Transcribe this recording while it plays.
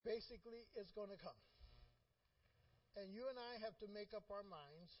basically it's going to come. And you and I have to make up our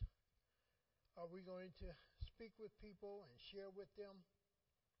minds. Are we going to speak with people and share with them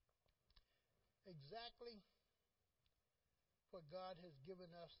exactly what God has given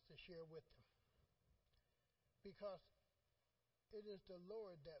us to share with them? Because it is the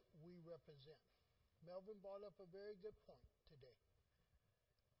Lord that we represent. Melvin brought up a very good point today.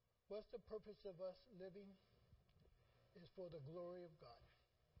 What's the purpose of us living? Is for the glory of God.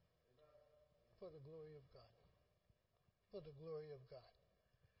 For the glory of God. For the glory of God.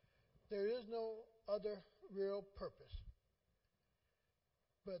 There is no other real purpose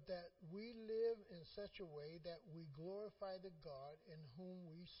but that we live in such a way that we glorify the God in whom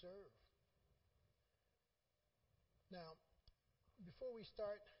we serve. Now, before we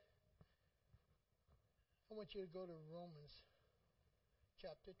start, I want you to go to Romans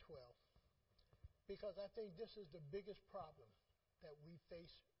chapter 12, because I think this is the biggest problem that we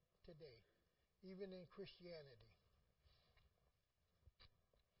face today, even in Christianity.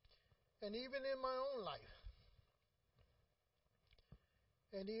 And even in my own life.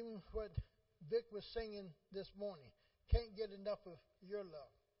 And even what Vic was singing this morning, can't get enough of your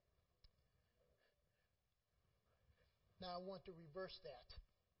love. Now I want to reverse that.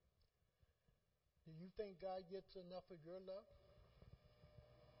 Do you think God gets enough of your love?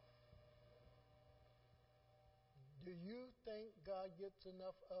 Do you think God gets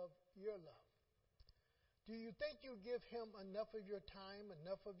enough of your love? Do you think you give Him enough of your time,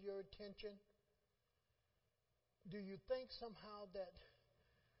 enough of your attention? Do you think somehow that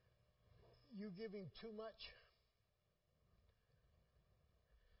you give Him too much?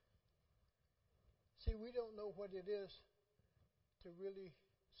 See, we don't know what it is to really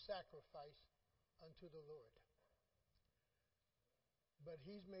sacrifice unto the Lord. But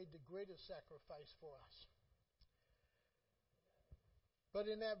He's made the greatest sacrifice for us. But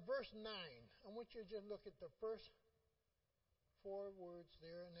in that verse 9, I want you to just look at the first 4 words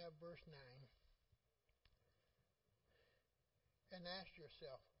there in that verse 9. And ask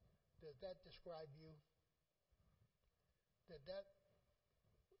yourself, does that describe you? Does that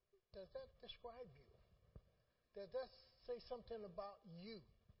describe you? Does that say something about you?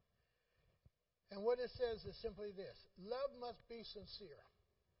 And what it says is simply this: love must be sincere.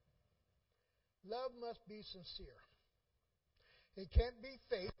 Love must be sincere. It can't be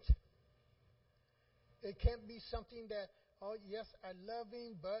faked. It can't be something that, oh yes, I love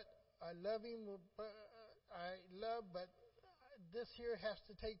him, but this here has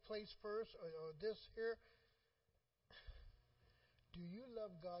to take place first, or this here. Do you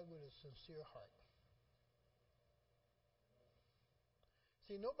love God with a sincere heart?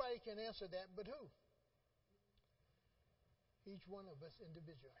 See, nobody can answer that but who? Each one of us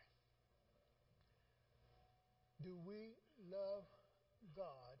individually. Do we love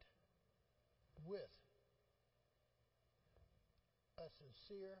God with a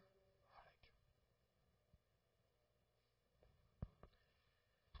sincere heart?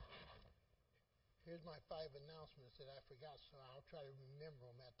 Here's my 5 announcements that I forgot, so I'll try to remember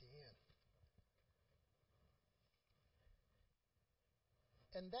them at the end.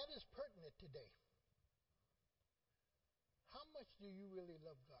 And that is pertinent today. How much do you really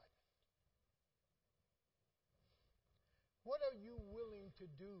love God? What are you willing to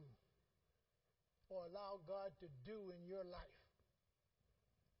do or allow God to do in your life?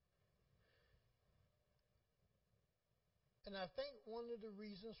 And I think one of the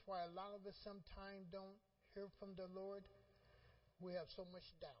reasons why a lot of us sometimes don't hear from the Lord, we have so much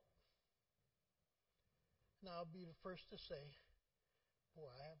doubt. And I'll be the first to say, boy,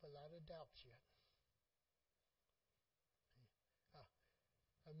 I have a lot of doubts yet.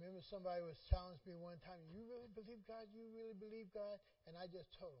 I remember somebody was challenged me one time, you really believe God? You really believe God? And I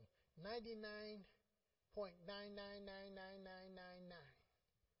just told him, 99.99999999.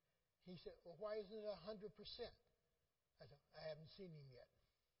 He said, well, why isn't it 100%? I said, I haven't seen him yet.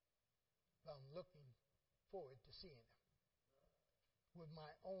 But I'm looking forward to seeing him with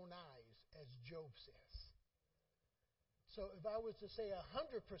my own eyes, as Job says. So if I was to say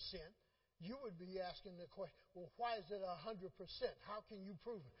 100%, you would be asking the question, well, why is it 100%? How can you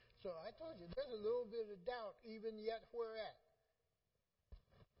prove it? So I told you, there's a little bit of doubt even yet where at?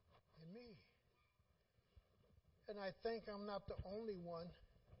 In me. And I think I'm not the only one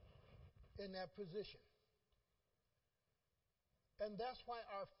in that position. And that's why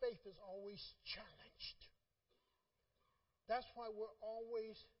our faith is always challenged. That's why we're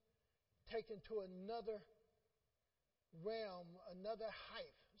always taken to another realm, another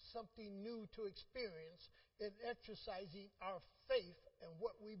height, something new to experience in exercising our faith and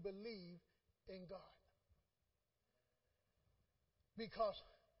what we believe in God. Because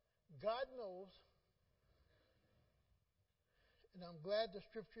God knows, and I'm glad the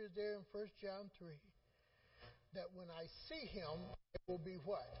scripture is there in 1 John 3, that when I see him, it will be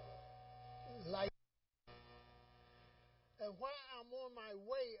what? Like. And while I'm on my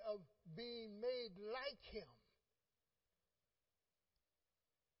way of being made like him,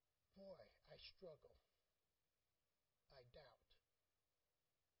 boy, I struggle. I doubt.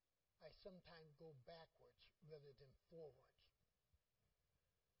 I sometimes go backwards rather than forwards.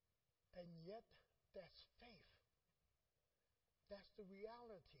 And yet, that's faith. That's the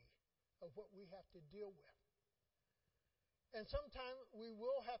reality of what we have to deal with. And sometimes we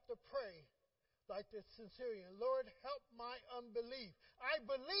will have to pray like the centurion, Lord, help my unbelief. I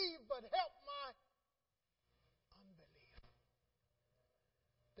believe, but help my unbelief.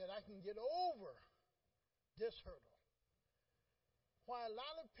 That I can get over this hurdle. Why a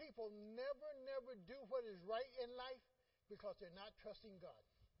lot of people never do what is right in life because they're not trusting God.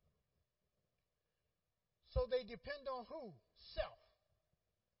 So they depend on who? Self.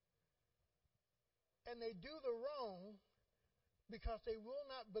 And they do the wrong because they will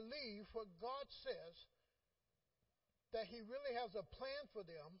not believe what God says, that he really has a plan for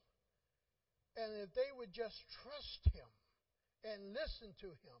them. And if they would just trust him and listen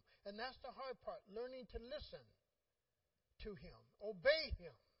to him. And that's the hard part, learning to listen to him, obey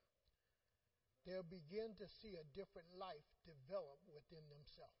him. They'll begin to see a different life develop within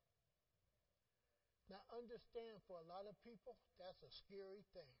themselves. Now understand, for a lot of people, that's a scary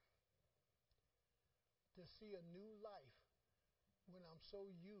thing. To see a new life when I'm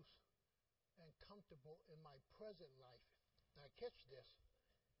so used and comfortable in my present life. Now catch this,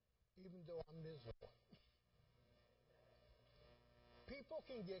 even though I'm miserable. People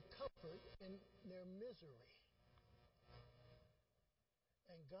can get comfort in their misery.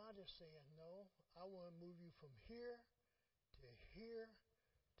 And God is saying, no, I want to move you from here to here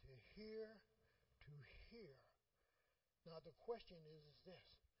to here to here. Now the question is this.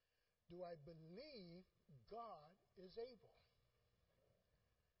 Do I believe God is able?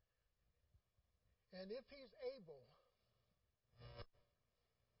 And if he's able,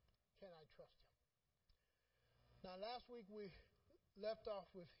 can I trust him? Now last week we left off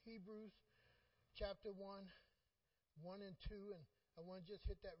with Hebrews chapter 1, 1 and 2, and I want to just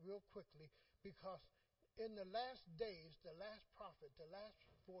hit that real quickly because in the last days, the last prophet, the last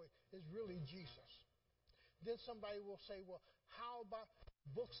voice is really Jesus. Then somebody will say, well, how about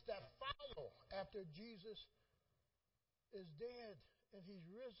books that follow after Jesus is dead and he's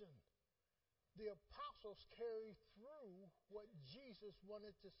risen? The apostles carry through what Jesus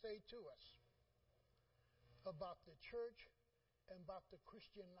wanted to say to us about the church and about the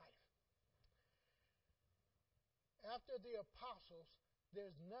Christian life. After the apostles,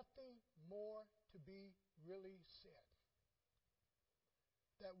 there's nothing more to be really said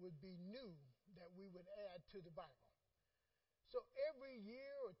that would be new that we would add to the Bible. So every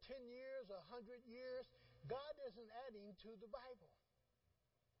year or 10 years or 100 years, God isn't adding to the Bible.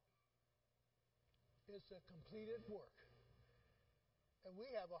 It's a completed work. And we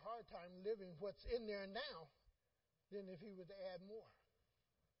have a hard time living what's in there now than if he would add more.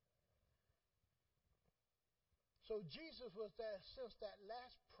 So Jesus was since that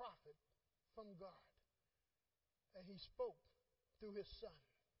last prophet from God. And he spoke through his son.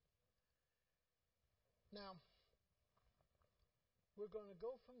 Now, we're going to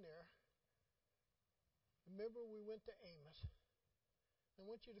go from there. Remember, we went to Amos. I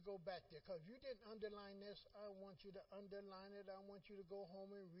want you to go back there, because if you didn't underline this, I want you to underline it. I want you to go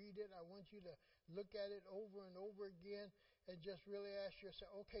home and read it. I want you to look at it over and over again and just really ask yourself,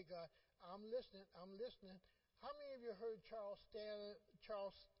 okay, God, I'm listening. How many of you heard Charles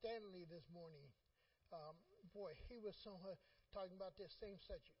Stanley this morning? Boy, he was somewhere talking about this same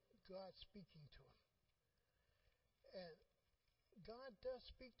subject, God speaking to him. And God does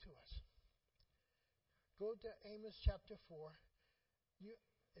speak to us. Go to Amos chapter 4.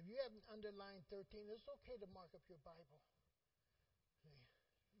 If you haven't underlined 13, it's okay to mark up your Bible.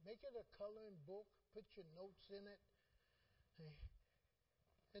 Make it a coloring book. Put your notes in it.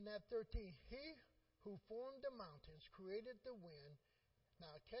 And that 13, he who formed the mountains, created the wind.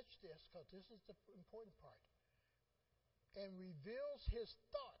 Now catch this, because this is the important part. And reveals his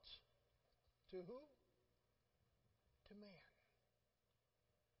thoughts to who? To man.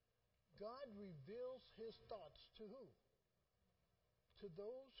 God reveals his thoughts to who? To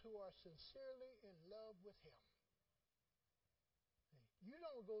those who are sincerely in love with him. You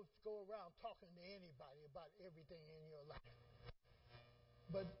don't go around talking to anybody about everything in your life.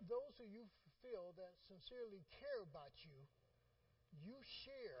 But those who you feel that sincerely care about you, you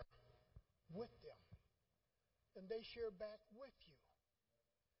share with them. And they share back with you.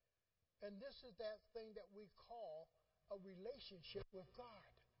 And this is that thing that we call a relationship with God.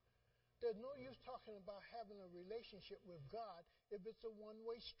 There's no use talking about having a relationship with God if it's a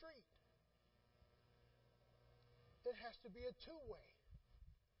one-way street. It has to be a two-way,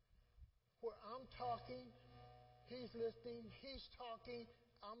 where I'm talking, he's listening, he's talking,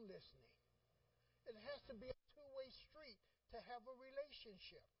 I'm listening. It has to be a two-way street to have a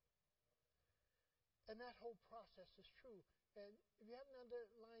relationship. And that whole process is true. And if you haven't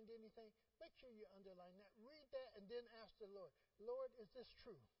underlined anything, make sure you underline that. Read that and then ask the Lord, Lord, is this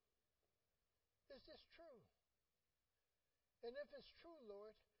true? Is this true? And if it's true,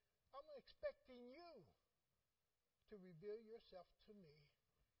 Lord, I'm expecting you to reveal yourself to me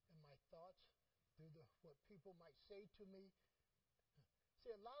and my thoughts through what people might say to me.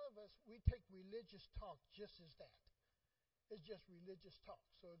 See, a lot of us, we take religious talk just as that. It's just religious talk.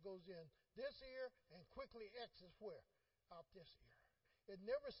 So it goes in this ear and quickly exits where? Out this ear. It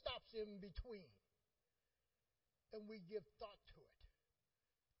never stops in between. And we give thought to it.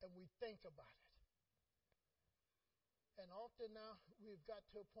 And we think about it. And often now we've got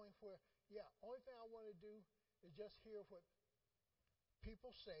to a point where, only thing I want to do is just hear what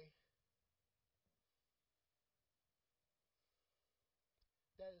people say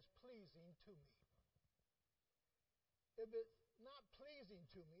that is pleasing to me. If it's not pleasing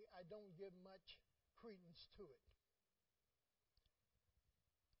to me, I don't give much credence to it.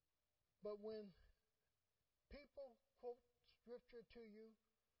 But when people quote scripture to you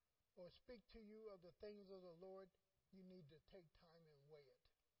or speak to you of the things of the Lord, you need to take time and weigh it.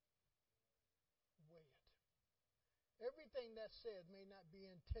 Weigh it. Everything that's said may not be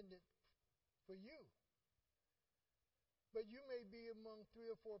intended for you. But you may be among 3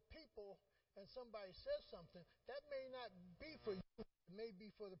 or 4 people and somebody says something. That may not be for you. It may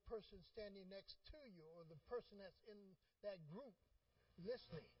be for the person standing next to you or the person that's in that group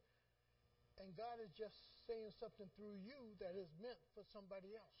listening. And God is just saying something through you that is meant for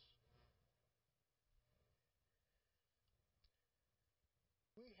somebody else.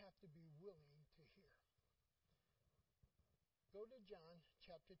 We have to be willing to hear. Go to John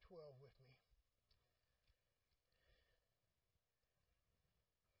chapter 12 with me.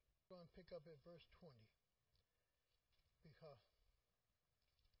 I'm going to pick up at verse 20 because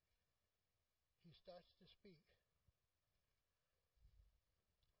he starts to speak.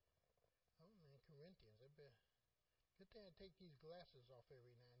 I'm in Corinthians. Good thing I take these glasses off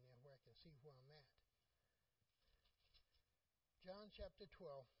every now and then where I can see where I'm at. John chapter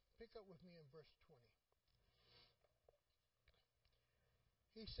 12. Pick up with me in verse 20.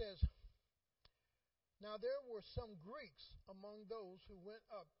 He says, now there were some Greeks among those who went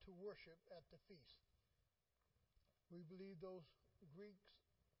up to worship at the feast. We believe those Greeks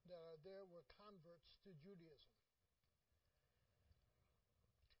that are there were converts to Judaism.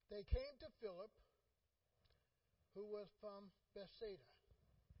 They came to Philip, who was from Bethsaida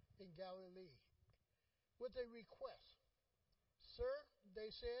in Galilee, with a request. Sir,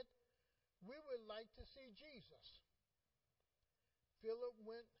 they said, we would like to see Jesus. Philip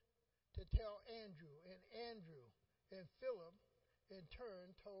went to tell Andrew, and Andrew and Philip in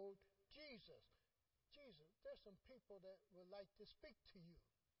turn told Jesus, Jesus, there's some people that would like to speak to you.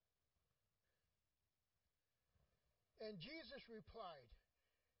 And Jesus replied,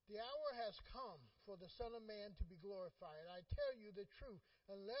 the hour has come for the Son of Man to be glorified. I tell you the truth,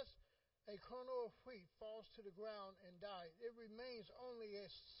 unless a kernel of wheat falls to the ground and dies, it remains only a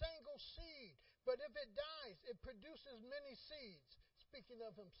single seed. But if it dies, it produces many seeds, speaking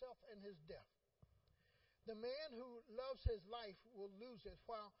of himself and his death. The man who loves his life will lose it,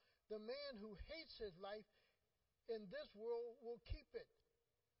 while the man who hates his life in this world will keep it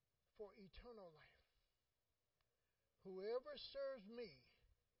for eternal life. Whoever serves me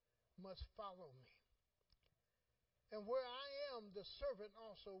must follow me. And where I am, the servant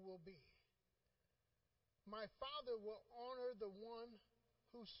also will be. My Father will honor the one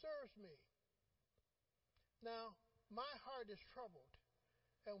who serves me. Now, my heart is troubled.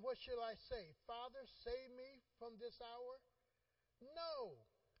 And what shall I say? Father, save me from this hour? No.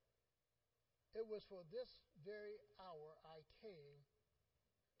 It was for this very hour I came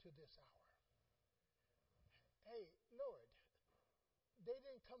to this hour. Hey, Lord, they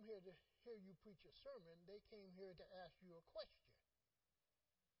didn't come here to hear you preach a sermon. They came here to ask you a question.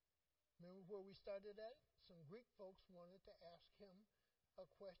 Remember where we started at? Some Greek folks wanted to ask him a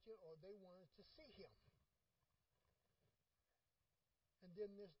question, or they wanted to see him. And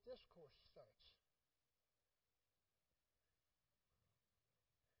then this discourse starts.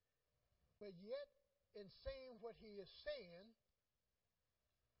 But yet, in saying what he is saying,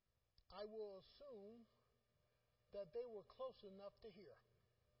 I will assume that they were close enough to hear.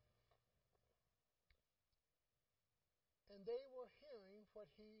 and they were hearing what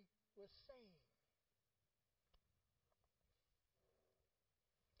he was saying.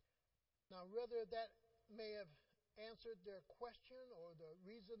 Now, whether that may have answered their question or the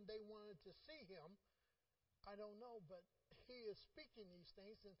reason they wanted to see him, I don't know, but he is speaking these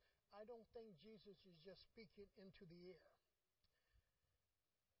things, and I don't think Jesus is just speaking into the air.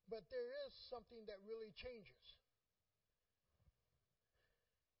 But there is something that really changes.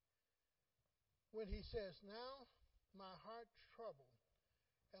 When he says, now my heart troubled,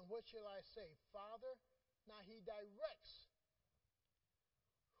 and what shall I say? Father, now he directs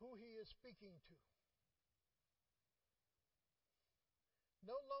who he is speaking to.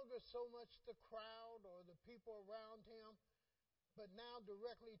 No longer so much the crowd or the people around him, but now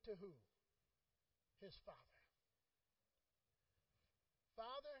directly to who? His Father.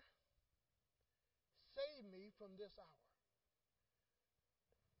 Father, save me from this hour.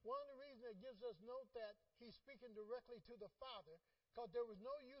 One of the reasons it gives us note that he's speaking directly to the Father, because there was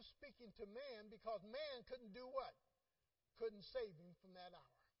no use speaking to man, because man couldn't do what? Couldn't save him from that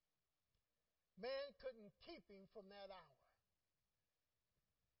hour. Man couldn't keep him from that hour.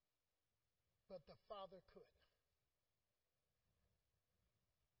 But the Father could.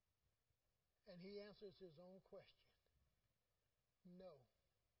 And he answers his own question. No.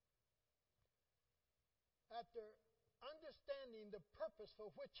 After understanding the purpose for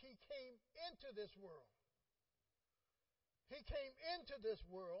which he came into this world, he came into this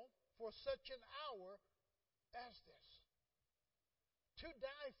world for such an hour as this. To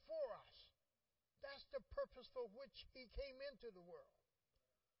die for us. That's the purpose for which he came into the world.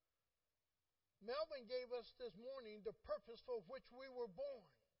 Melvin gave us this morning the purpose for which we were born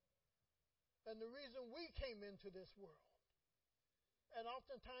and the reason we came into this world. And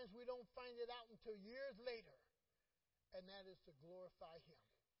oftentimes we don't find it out until years later, and that is to glorify him.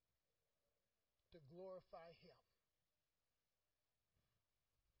 To glorify him.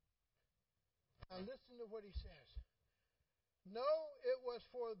 Now listen to what he says. No, it was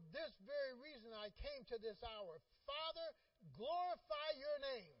for this very reason I came to this hour. Father, glorify your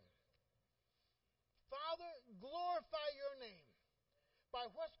name. Father, glorify your name. By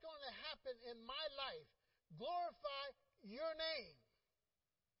what's going to happen in my life, glorify your name.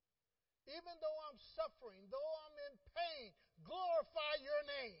 Even though I'm suffering, though I'm in pain, glorify your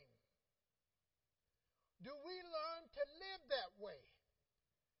name. Do we learn to live that way?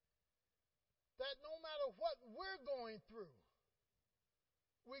 That no matter what we're going through,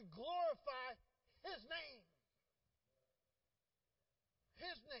 we glorify his name.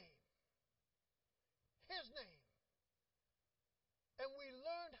 His name. His name. And we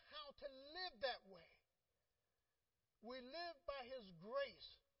learned how to live that way. We live by his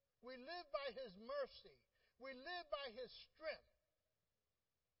grace. We live by his mercy. We live by his strength.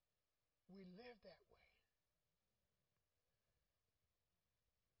 We live that way.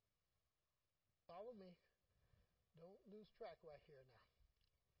 Follow me. Don't lose track right here now.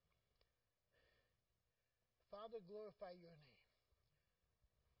 Father, glorify your name.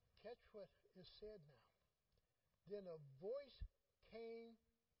 Catch what is said now. Then a voice came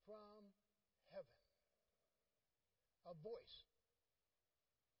from heaven. A voice.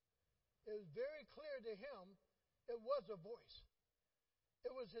 It was very clear to him it was a voice.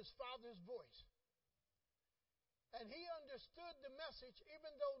 It was his Father's voice. And he understood the message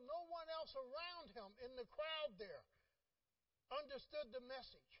even though no one else around him in the crowd there understood the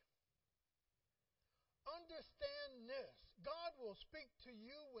message. Understand this. God will speak to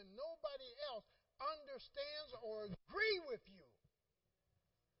you when nobody else understands or agree with you.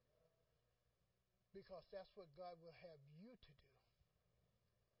 Because that's what God will have you to do.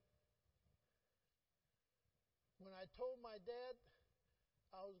 When I told my dad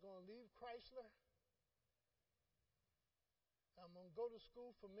I was going to leave Chrysler, I'm going to go to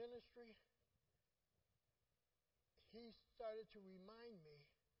school for ministry, he started to remind me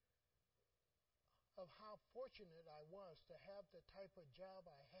of how fortunate I was to have the type of job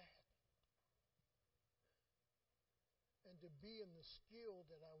I had and to be in the skill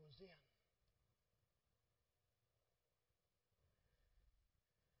that I was in.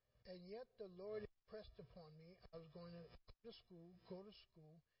 And yet the Lord impressed upon me I was going to go to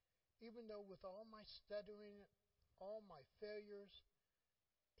school, even though with all my stuttering, all my failures,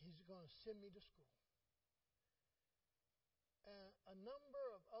 he's going to send me to school. And a number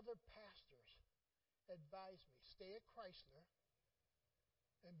of other pastors advised me, stay at Chrysler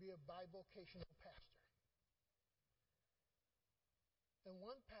and be a bivocational pastor. And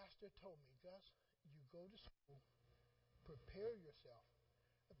one pastor told me, Gus, you go to school, prepare yourself,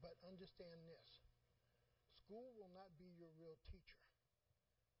 but understand this. School will not be your real teacher.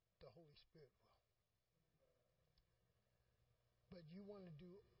 The Holy Spirit will. But you want to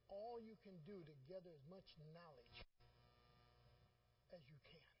do all you can do to gather as much knowledge as you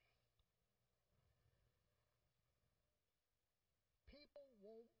can. People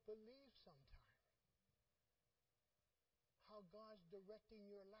won't believe sometimes how God's directing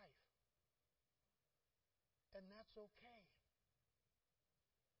your life. And that's okay.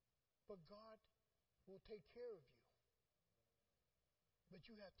 But God will take care of you. But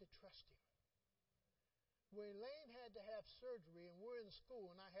you have to trust Him. When Elaine had to have surgery and we're in school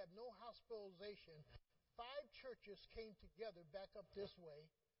and I had no hospitalization, 5 churches came together back up this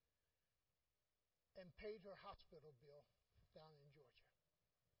way and paid her hospital bill down in Georgia.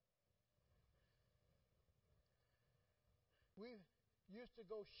 We used to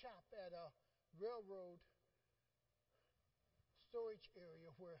go shop at a railroad storage area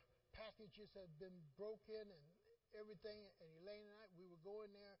where packages had been broken and everything, and Elaine and I, we would go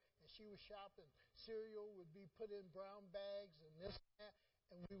in there, and she would shop, and cereal would be put in brown bags, and this and that,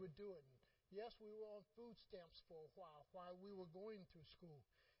 and we would do it. And yes, we were on food stamps for a while we were going through school.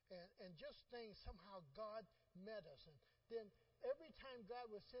 And just things, somehow God met us. And then every time God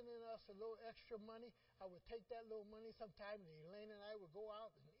was sending us a little extra money, I would take that little money sometime, and Elaine and I would go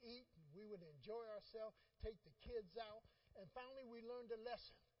out and eat, and we would enjoy ourselves, take the kids out, and finally we learned a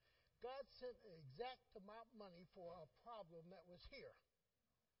lesson. God sent an exact amount of money for a problem that was here.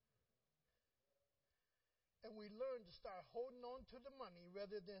 And we learned to start holding on to the money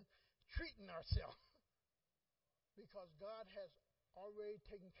rather than treating ourselves. Because God has already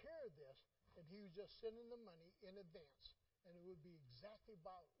taken care of this, and He was just sending the money in advance. And it would be exactly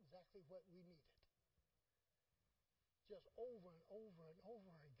what we needed. Just over and over and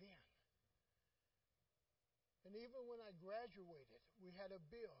over again. And even when I graduated, we had a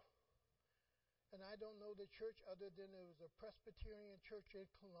bill. And I don't know the church other than it was a Presbyterian church in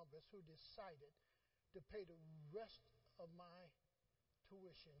Columbus who decided to pay the rest of my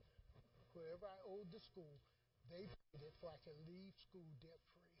tuition, wherever I owed the school. They paid it so I could leave school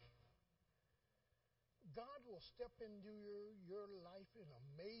debt-free. God will step into your life in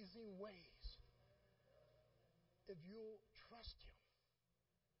amazing ways if you'll trust Him.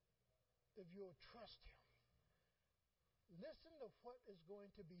 If you'll trust Him. Listen to what is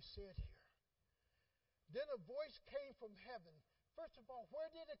going to be said here. Then a voice came from heaven. First of all,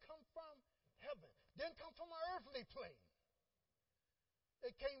 where did it come from? Heaven. Didn't come from our earthly plane.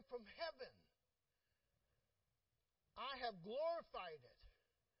 It came from heaven. I have glorified it.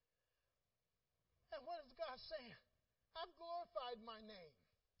 And what is God saying? I've glorified my name.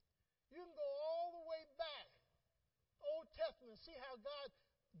 You can go all the way back, Old Testament, see how God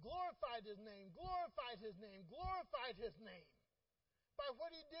glorified His name, glorified His name, glorified His name by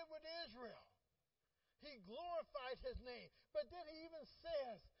what He did with Israel. He glorified His name. But then He even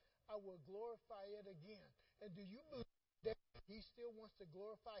says, I will glorify it again. And do you believe that He still wants to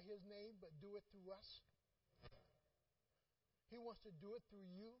glorify His name, but do it through us? He wants to do it through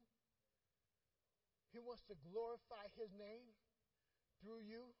you. He wants to glorify His name through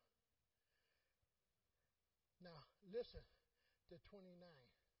you. Now, listen to 29.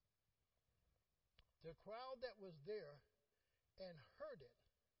 The crowd that was there and heard it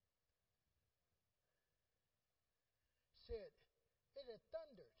said, it had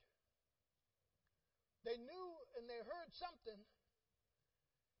thundered. They knew and they heard something.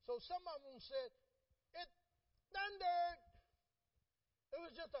 So some of them said, it thundered. It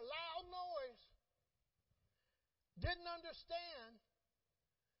was just a loud noise. Didn't understand.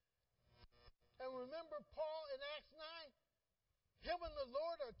 And remember Paul in Acts 9? Him and the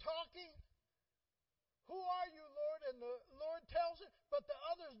Lord are talking. Who are you, Lord? And the Lord tells it, but the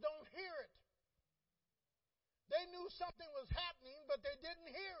others don't hear it. They knew something was happening, but they didn't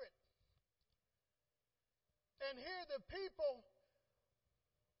hear it. And here the people,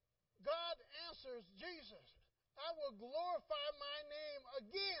 God answers Jesus, I will glorify my name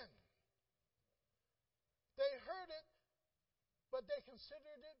again. They heard it, but they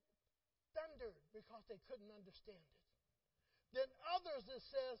considered it thundered because they couldn't understand it. Then others, it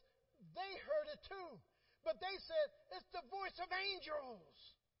says, they heard it too, but they said, it's the voice of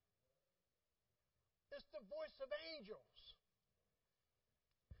angels. It's the voice of angels.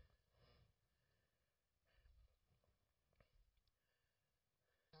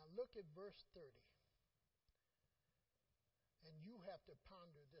 Now look at verse 30. And you have to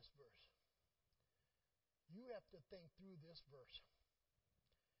ponder this verse. You have to think through this verse.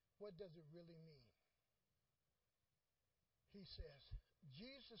 What does it really mean? He says,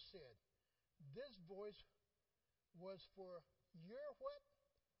 Jesus said, this voice was for your what?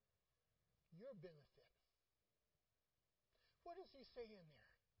 Your benefit. What is he saying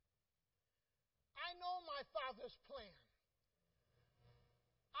there? I know my Father's plan.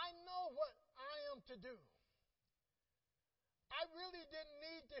 I know what I am to do. I really didn't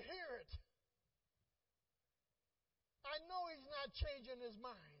need to hear it. I know he's not changing his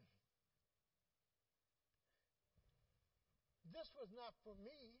mind. This was not for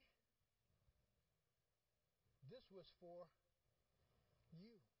me. This was for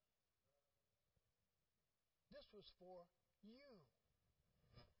you. This was for you.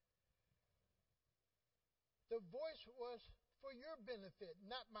 The voice was for your benefit,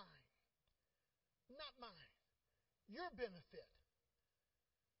 not mine. Not mine. Your benefit.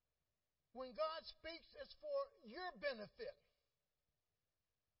 When God speaks, it's for your benefit.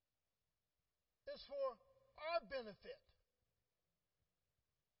 It's for our benefit.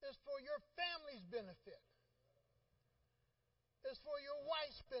 It's for your family's benefit. It's for your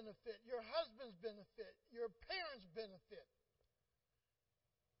wife's benefit, your husband's benefit, your parents' benefit.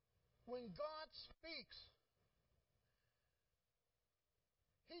 When God speaks,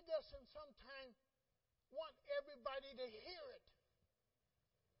 He doesn't sometimes want everybody to hear it,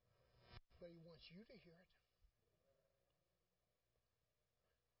 but He wants you to hear it.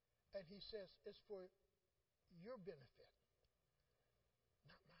 And He says it's for your benefit,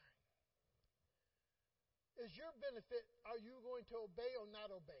 not mine. Is your benefit, are you going to obey or not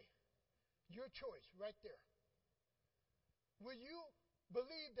obey? Your choice right there. Will you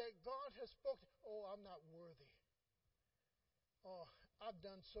believe that God has spoken? Oh, I'm not worthy. Oh, I've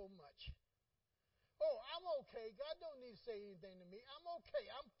done so much. Oh, I'm okay. God don't need to say anything to me. I'm okay.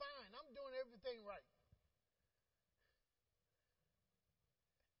 I'm fine. I'm doing everything right.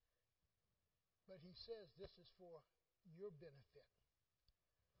 But He says this is for your benefit.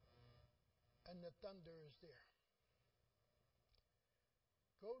 And the thunder is there.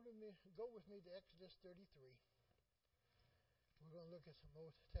 Go with me to Exodus 33. We're going to look at some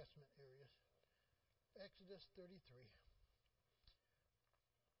Old Testament areas. Exodus 33.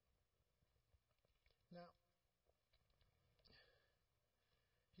 Now,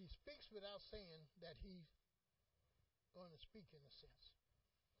 He speaks without saying that He's going to speak in a sense.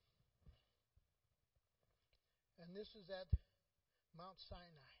 And this is at Mount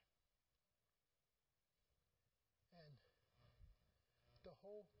Sinai. And the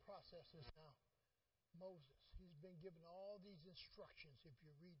whole process is now Moses. He's been given all these instructions if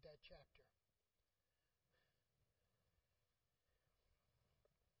you read that chapter.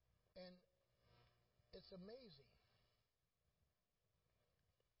 And it's amazing.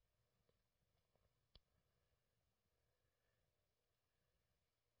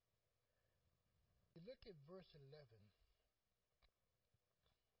 You look at verse 11.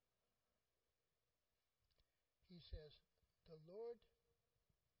 He says, the Lord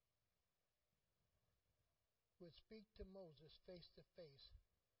would speak to Moses face to face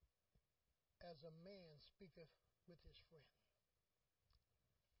as a man speaketh with his friend.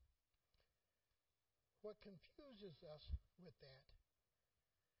 What confuses us with that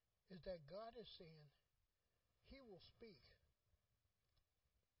is that God is saying He will speak.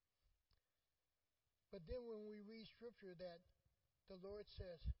 But then when we read Scripture that the Lord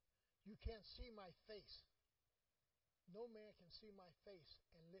says, you can't see my face. No man can see my face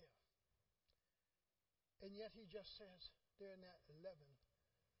and live. And yet He just says there in that 11,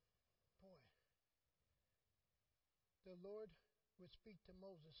 boy, the Lord would speak to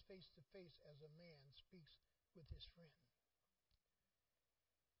Moses face to face as a man speaks with his friend.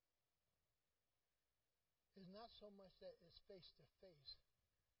 It's not so much that it's face to face,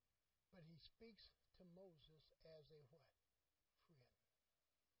 but He speaks to Moses as a what? Friend.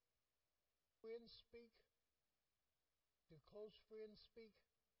 Friends speak. Do close friends speak?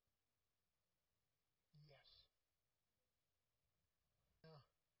 Yes. Now,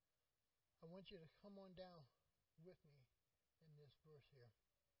 I want you to come on down with me in this verse here.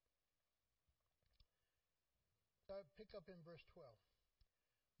 I pick up in verse 12.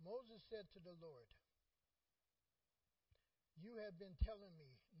 Moses said to the Lord, you have been telling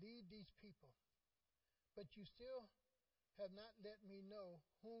me, lead these people, but you still have not let me know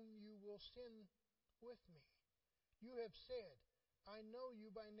whom you will send with me. You have said, I know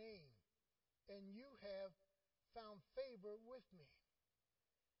you by name, and you have found favor with me.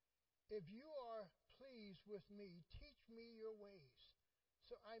 If you are pleased with me, teach me your ways,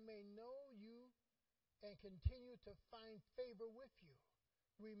 so I may know you and continue to find favor with you.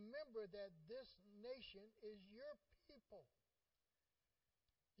 Remember that this nation is your people.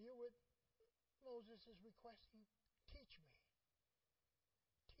 Hear what Moses is requesting? Teach me.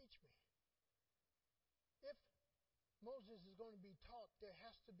 Teach me. If Moses is going to be taught, there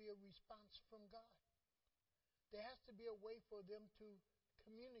has to be a response from God. There has to be a way for them to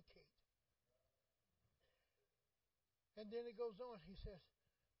communicate. And then it goes on. He says,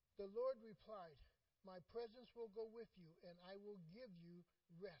 The Lord replied, my presence will go with you, and I will give you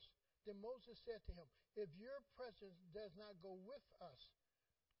rest. Then Moses said to him, if your presence does not go with us,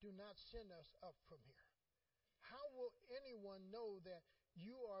 do not send us up from here. How will anyone know that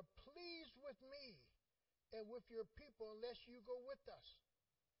you are pleased with me and with your people unless you go with us?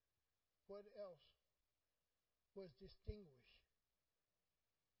 What else was distinguished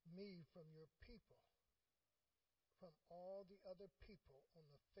me from your people, from all the other people on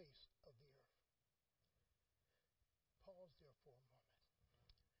the face of the earth? Pause there for a moment.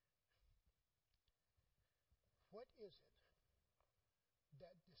 What is it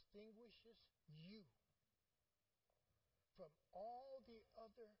that distinguishes you from all the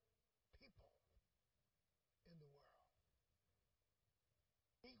other people in the world?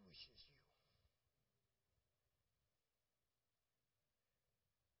 Distinguishes you.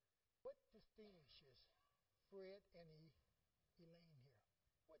 What distinguishes Fred and Elaine here?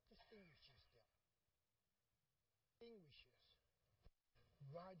 What distinguishes them? Distinguishes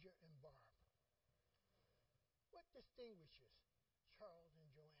Roger and Barb? What distinguishes Charles and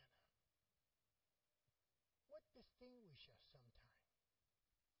Joanna? What distinguishes us sometimes?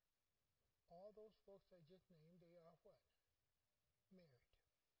 All those folks I just named, they are what? Married.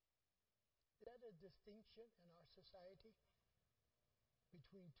 Is that a distinction in our society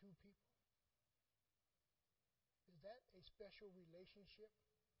between two people? Is that a special relationship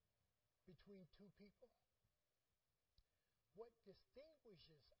between two people? What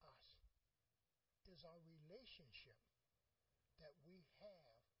distinguishes us is our relationship that we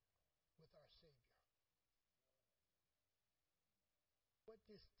have with our Savior. What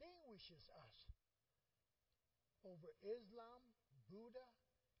distinguishes us over Islam, Buddha,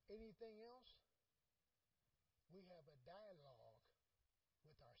 anything else? We have a dialogue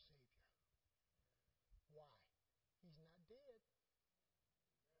with our Savior. Why? He's not dead.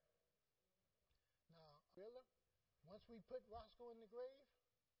 Now, really? Once we put Roscoe in the grave,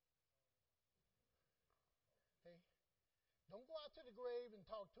 hey, don't go out to the grave and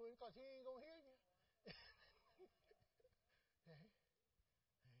talk to him because he ain't going to hear you. Hey.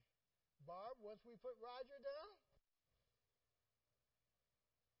 Barb, once we put Roger down,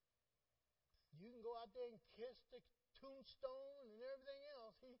 you can go out there and kiss the tombstone and everything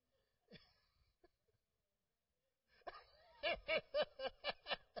else.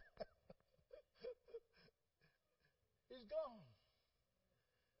 He's gone.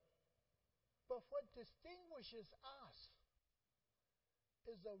 But what distinguishes us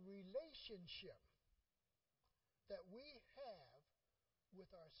is a relationship that we have with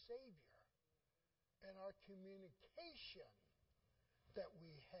our Savior and our communication that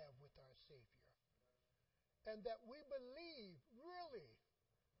we have with our Savior. And that we believe, really,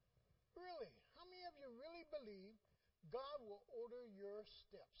 how many of you really believe God will order your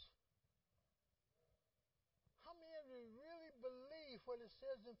steps? How many of you really believe what it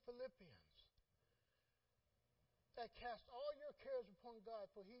says in Philippians? That cast all your cares upon God,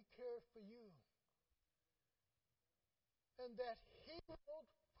 for He cares for you. And that He will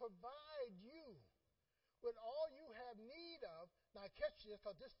provide you with all you have need of. Now catch this,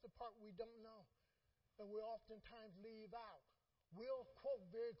 because this is the part we don't know. And we oftentimes leave out. We'll quote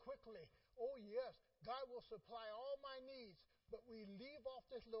very quickly, oh yes, God will supply all my needs. But we leave off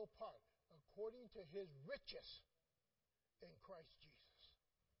this little part, according to His riches in Christ Jesus.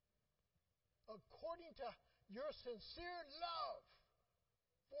 According to your sincere love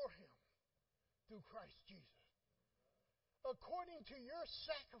for Him through Christ Jesus. According to your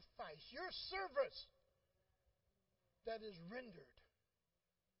sacrifice, your service that is rendered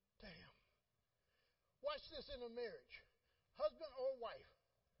to Him. Watch this in a marriage. Husband or wife.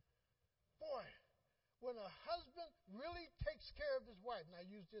 Boy, when a husband really takes care of his wife, and I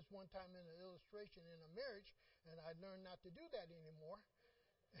used this one time in an illustration in a marriage, and I learned not to do that anymore.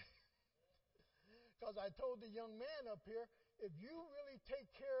 Because I told the young man up here, if you really take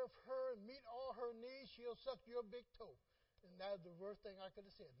care of her and meet all her needs, she'll suck your big toe. And that's the worst thing I could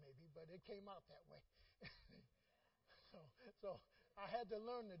have said, maybe, but it came out that way. So I had to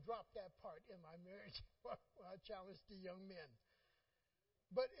learn to drop that part in my marriage when I challenged the young men.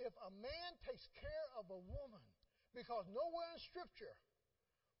 But if a man takes care of a woman, because nowhere in Scripture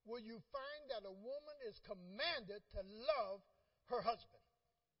will you find that a woman is commanded to love her husband,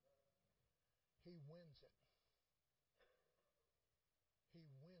 he wins it. He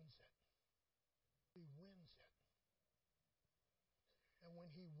wins it. He wins it. And when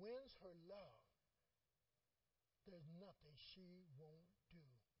he wins her love, there's nothing she won't do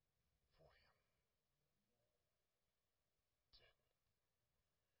for him.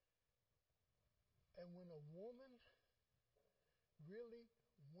 That's it. And when a woman really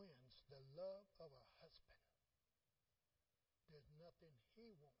wins the love of a husband. There's nothing he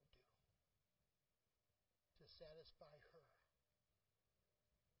won't do to satisfy her.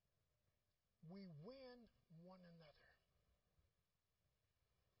 We win one another.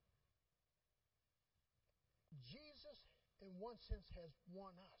 Jesus, in one sense, has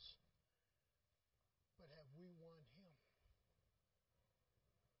won us. But have we won him?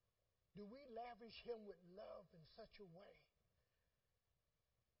 Do we lavish him with love in such a way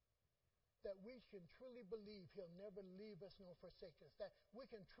that we can truly believe he'll never leave us nor forsake us? That we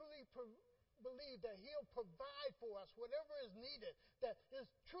can truly believe that he'll provide for us whatever is needed? That is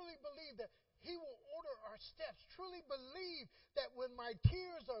truly believe that he will order our steps? Truly believe that when my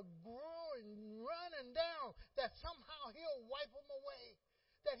tears are running down, that somehow he'll wipe them away?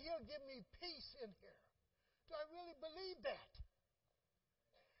 That he'll give me peace in here? Do I really believe that?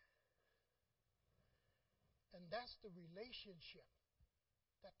 And that's the relationship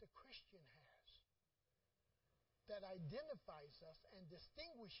that the Christian has, that identifies us and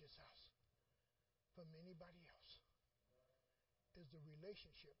distinguishes us from anybody else, is the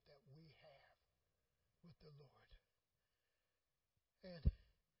relationship that we have with the Lord. And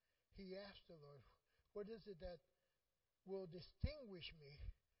he asked the Lord, what is it that will distinguish me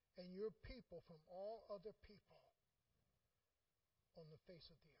and your people from all other people on the face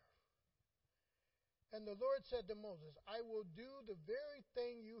of the earth? And the Lord said to Moses, I will do the very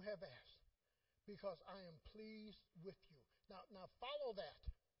thing you have asked, because I am pleased with you. Now follow that.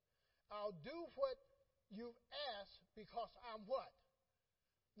 I'll do what you've asked because I'm what?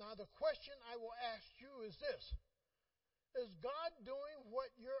 Now the question I will ask you is this. Is God doing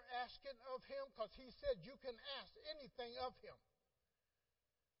what you're asking of him? Because he said you can ask anything of him.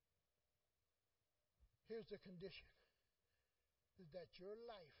 Here's the condition. Is that your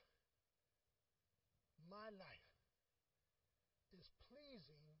life, my life, is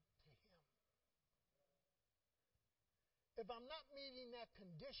pleasing to him. If I'm not meeting that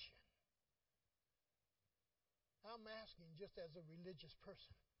condition, I'm asking just as a religious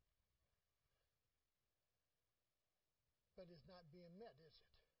person. But it's not being met, is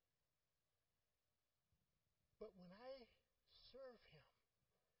it? But when I serve him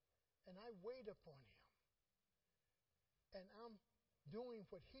and I wait upon him and I'm doing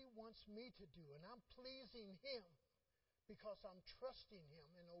what he wants me to do and I'm pleasing him because I'm trusting him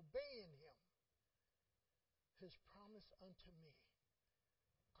and obeying him, his promise unto me,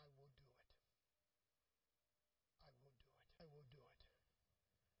 I will do it. I will do it. I will do it.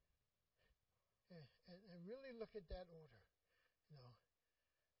 And really look at that order.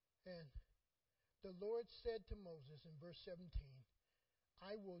 And the Lord said to Moses in verse 17,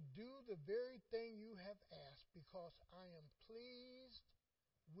 I will do the very thing you have asked because I am pleased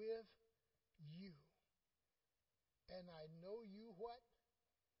with you. And I know you what?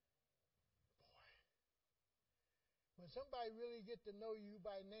 Boy. When somebody really get to know you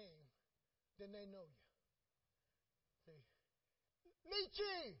by name, then they know you. See?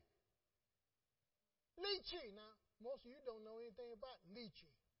 Lychee! Lychee! Now, most of you don't know anything about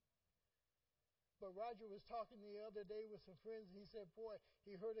lychee. But Roger was talking the other day with some friends, and he said, boy,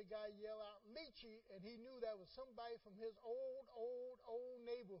 he heard a guy yell out, lychee, and he knew that was somebody from his old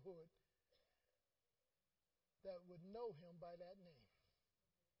neighborhood that would know him by that name.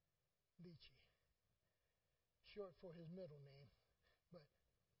 Lychee. Short for his middle name. But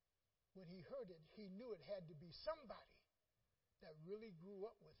when he heard it, he knew it had to be somebody that really grew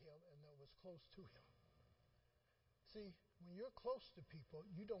up with him and that was close to him. See, when you're close to people,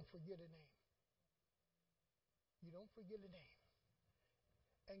 you don't forget a name. You don't forget a name.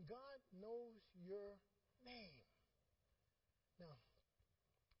 And God knows your name. Now,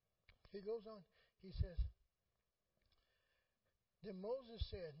 he goes on. He says, then Moses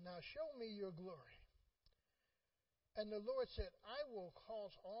said, now show me your glory. And the Lord said, I will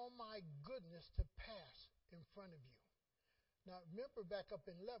cause all my goodness to pass in front of you. Now, remember back up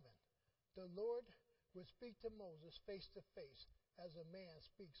in 11, the Lord would speak to Moses face to face as a man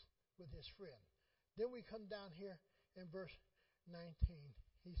speaks with his friend. Then we come down here in verse 19.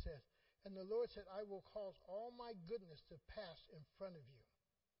 He says, and the Lord said, I will cause all my goodness to pass in front of you.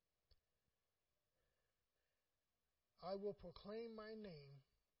 I will proclaim my name,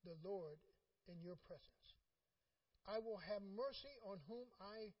 the Lord, in your presence. I will have mercy on whom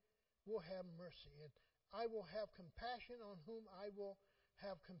I will have mercy, and I will have compassion on whom I will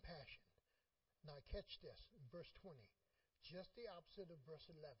have compassion. Now catch this, verse 20. Just the opposite of verse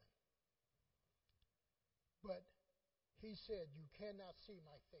 11. But he said, you cannot see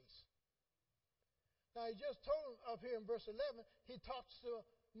my face. Now he just told up here in verse 11, he talks to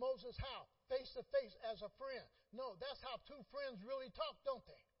Moses how? Face to face as a friend. No, that's how two friends really talk, don't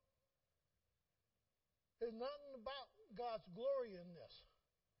they? There's nothing about God's glory in this,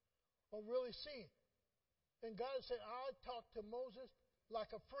 or really seeing. And God said, I talk to Moses like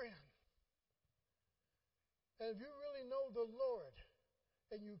a friend. And if you really know the Lord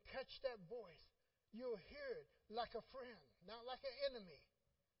and you catch that voice, you'll hear it like a friend, not like an enemy,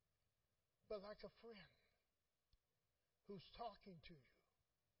 but like a friend who's talking to you.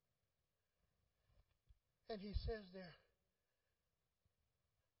 And he says there,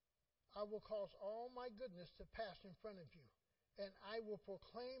 I will cause all my goodness to pass in front of you, and I will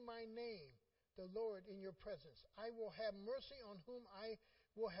proclaim my name, the Lord, in your presence. I will have mercy on whom I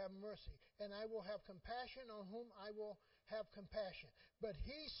will have mercy, and I will have compassion on whom I will have compassion. But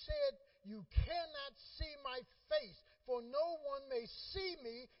he said, you cannot see my face, for no one may see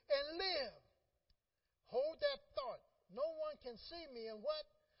me and live. Hold that thought. No one can see me and what?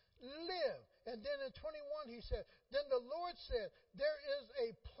 Live. And then in 21 he said, then the Lord said, there is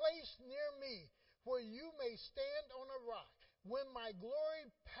a place near me where you may stand on a rock. When my glory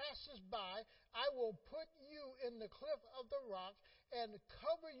passes by, I will put you in the cliff of the rock and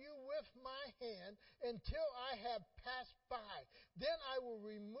cover you with my hand until I have passed by. Then I will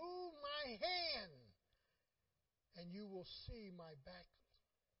remove my hand and you will see my back.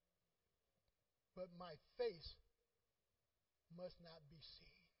 But my face must not be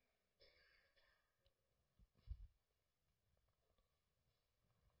seen.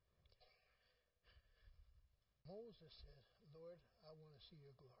 Moses said, Lord, I want to see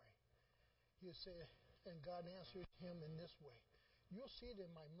your glory. He said, and God answered him in this way. You'll see it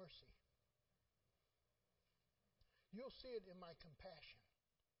in my mercy. You'll see it in my compassion.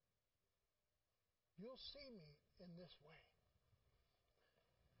 You'll see me in this way.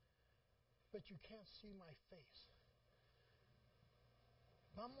 But you can't see my face.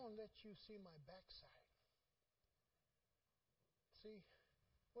 But I'm going to let you see my backside. See,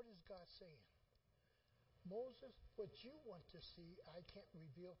 what is God saying? Moses, what you want to see, I can't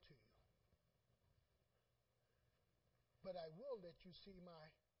reveal to you. But I will let you see my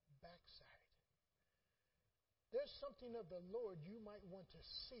backside. There's something of the Lord you might want to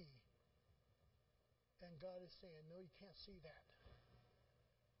see. And God is saying, no, you can't see that.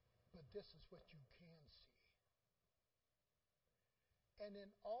 But this is what you can see. And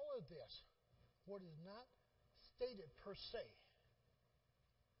in all of this, what is not stated per se,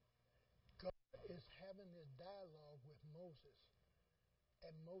 is having this dialogue with Moses,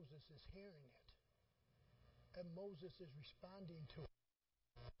 and Moses is hearing it, and Moses is responding to it,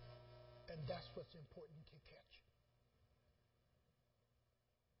 and that's what's important to catch.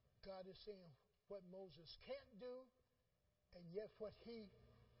 God is saying what Moses can't do, and yet what he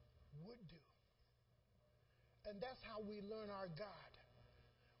would do. And that's how we learn our God.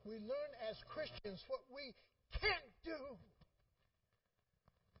 We learn as Christians what we can't do.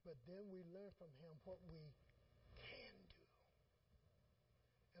 But then we learn from him what we can do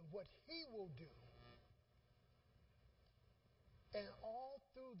and what he will do. And all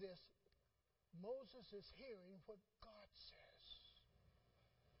through this, Moses is hearing what God says.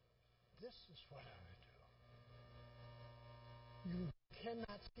 This is what I will do. You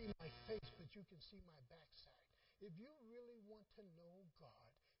cannot see my face, but you can see my backside. If you really want to know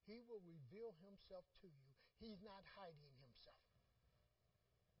God, he will reveal himself to you. He's not hiding himself.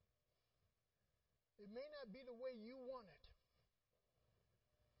 It may not be the way you want it,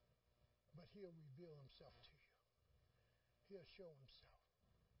 but he'll reveal himself to you. He'll show himself.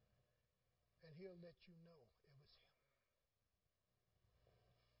 And he'll let you know it was him.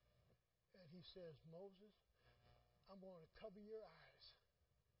 And he says, Moses, I'm going to cover your eyes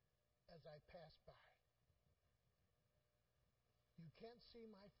as I pass by. You can't see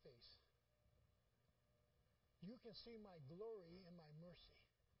my face. You can see my glory and my mercy.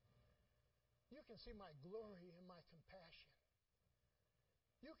 You can see my glory and my compassion.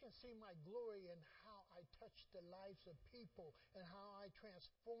 You can see my glory in how I touch the lives of people and how I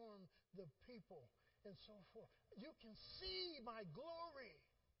transform the people and so forth. You can see my glory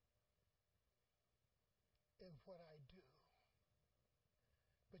in what I do.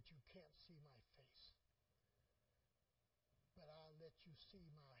 But you can't see my face. But I'll let you see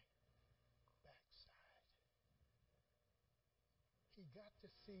my backside. He got to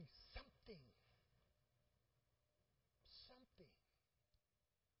see something. Something.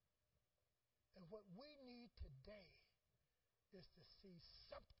 And what we need today is to see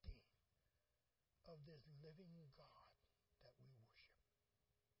something of this living God that we worship.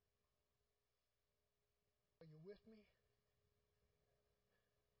 Are you with me?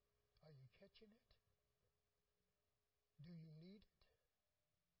 Are you catching it? Do you need it?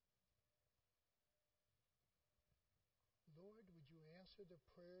 Lord, would you answer the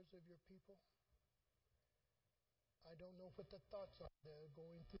prayers of your people? I don't know what the thoughts are that are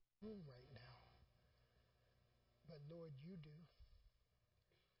going through the room right now. But Lord, you do.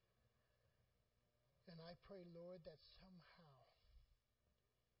 And I pray, Lord, that somehow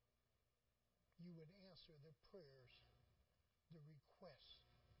you would answer the prayers, the requests,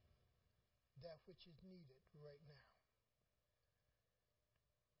 that which is needed right now.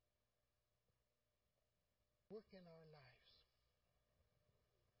 Work in our lives.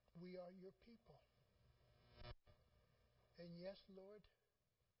 We are your people. And yes, Lord,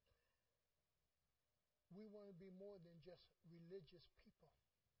 we want to be more than just religious people.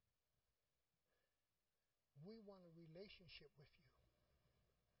 We want a relationship with you.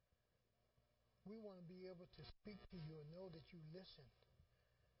 We want to be able to speak to you and know that you listen.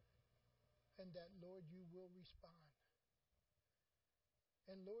 And that, Lord, you will respond.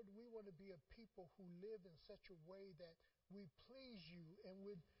 And Lord, we want to be a people who live in such a way that we please you, and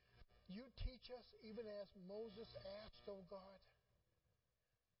would you teach us even as Moses asked, oh God.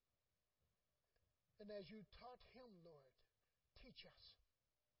 And as you taught him, Lord, teach us.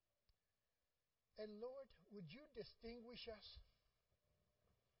 And Lord, would you distinguish us?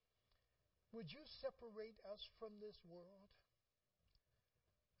 Would you separate us from this world?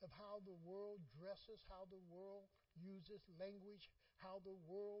 Of how the world dresses, how the world uses language, how the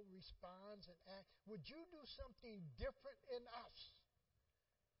world responds and acts. Would you do something different in us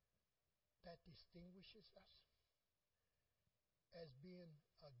that distinguishes us as being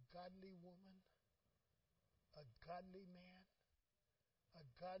a godly woman, a godly man, a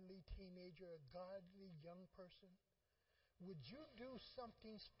godly teenager, a godly young person? Would you do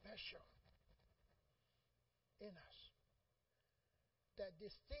something special in us that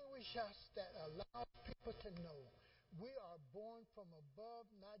distinguish us, that allows people to know we are born from above,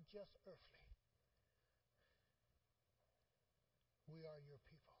 not just earthly. We are your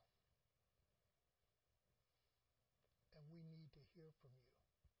people. And we need to hear from you.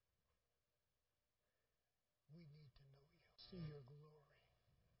 We need to know you, see your glory.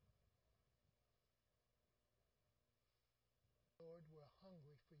 Lord, we're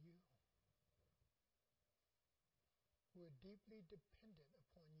hungry for you. We're deeply dependent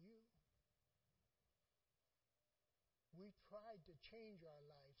upon you. We've tried to change our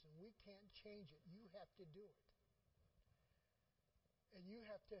lives, and we can't change it. You have to do it. And you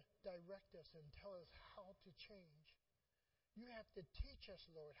have to direct us and tell us how to change. You have to teach us,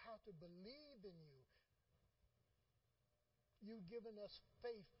 Lord, how to believe in you. You've given us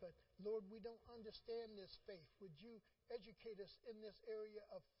faith, but Lord, we don't understand this faith. Would you educate us in this area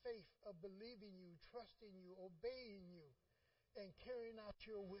of faith, of believing you, trusting you, obeying you, and carrying out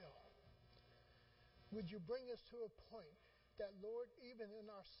your will? Would you bring us to a point that, Lord, even in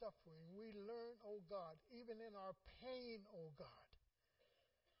our suffering, we learn, oh God, even in our pain, oh God,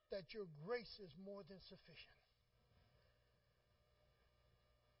 that your grace is more than sufficient.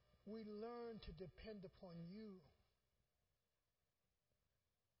 We learn to depend upon you.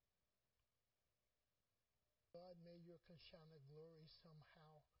 God, may your Kashana glory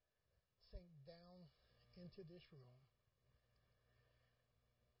somehow sink down into this room.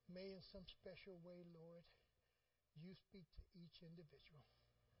 May in some special way, Lord, you speak to each individual.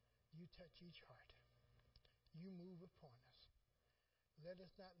 You touch each heart. You move upon us. Let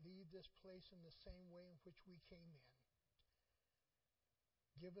us not leave this place in the same way in which we came in.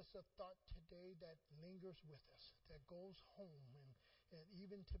 Give us a thought today that lingers with us, that goes home and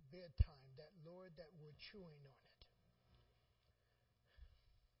even to bedtime, that, Lord, that we're chewing on it.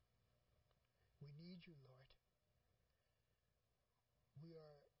 We need you, Lord. We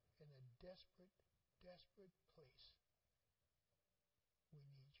are in a desperate, desperate place. We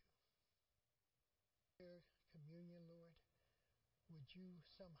need you. Dear communion, Lord, would you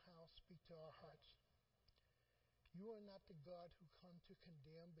somehow speak to our hearts? You are not the God who comes to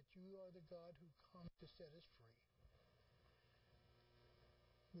condemn, but you are the God who comes to set us free.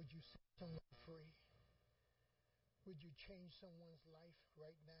 Would you set someone free? Would you change someone's life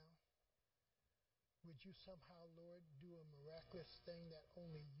right now? Would you somehow, Lord, do a miraculous thing that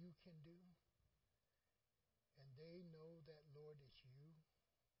only you can do? And they know that, Lord, it's you.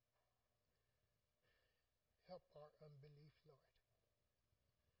 Help our unbelief, Lord.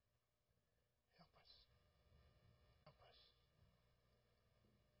 Help us. Help us.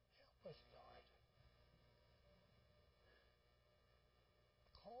 Help us, Lord.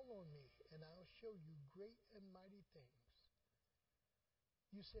 Call on me, and I'll show you great and mighty things.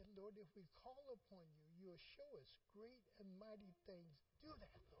 You said, Lord, if we call upon you, you'll show us great and mighty things. Do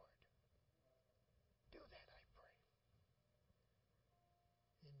that, Lord. Do that, I pray.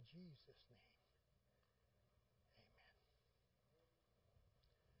 In Jesus' name, amen.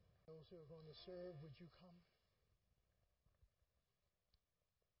 Those who are going to serve, would you come?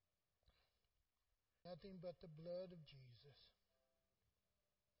 Nothing but the blood of Jesus.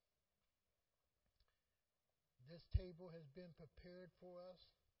 This table has been prepared for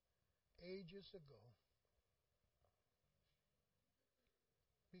us ages ago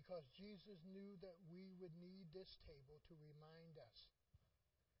because Jesus knew that we would need this table to remind us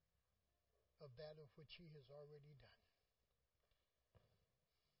of that of which He has already done.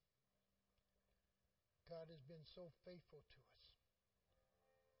 God has been so faithful to us.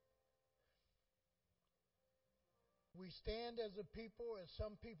 We stand as a people, as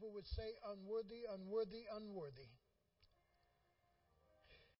some people would say, unworthy, unworthy, unworthy.